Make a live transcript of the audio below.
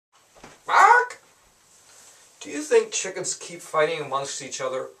Do you think chickens keep fighting amongst each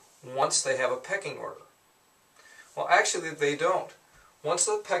other once they have a pecking order? Well, actually they don't. Once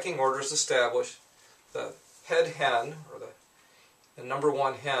the pecking order is established, the head hen, or the number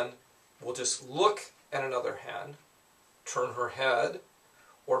one hen, will just look at another hen, turn her head,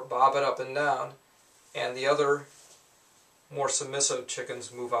 or bob it up and down, and the other more submissive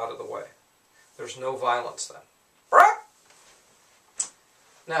chickens move out of the way. There's no violence then.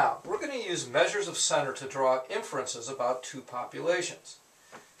 Now, we're going to use measures of center to draw inferences about two populations.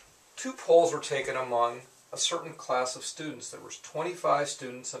 Two polls were taken among a certain class of students. There was 25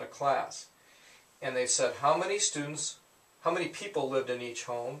 students in a class. And they said how many people lived in each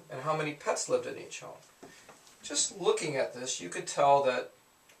home and how many pets lived in each home. Just looking at this, you could tell that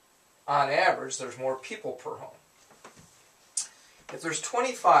on average there's more people per home. If there's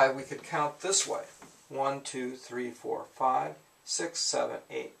 25, we could count this way. 1, 2, 3, 4, 5, 6, 7,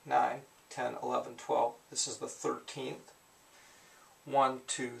 8, 9, 10, 11, 12. This is the 13th. 1,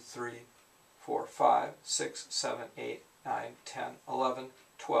 2, 3, 4, 5, 6, 7, 8, 9, 10, 11,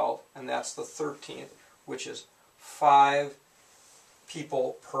 12. And that's the 13th, which is 5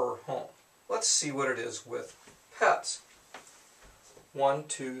 people per home. Let's see what it is with pets. 1,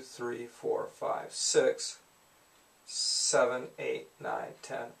 2, 3, 4, 5, 6, 7, 8, 9,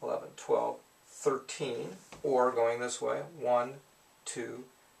 10, 11, 12, 13, or going this way, 1, 2,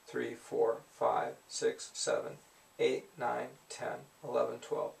 3, 4, 5, 6, 7, 8, 9, 10, 11,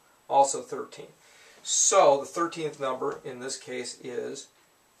 12, also 13. So the 13th number in this case is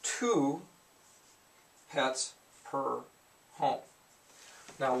 2 pets per home.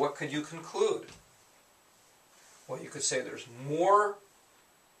 Now what could you conclude? Well, you could say there's more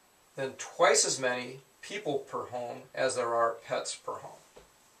than twice as many people per home as there are pets per home.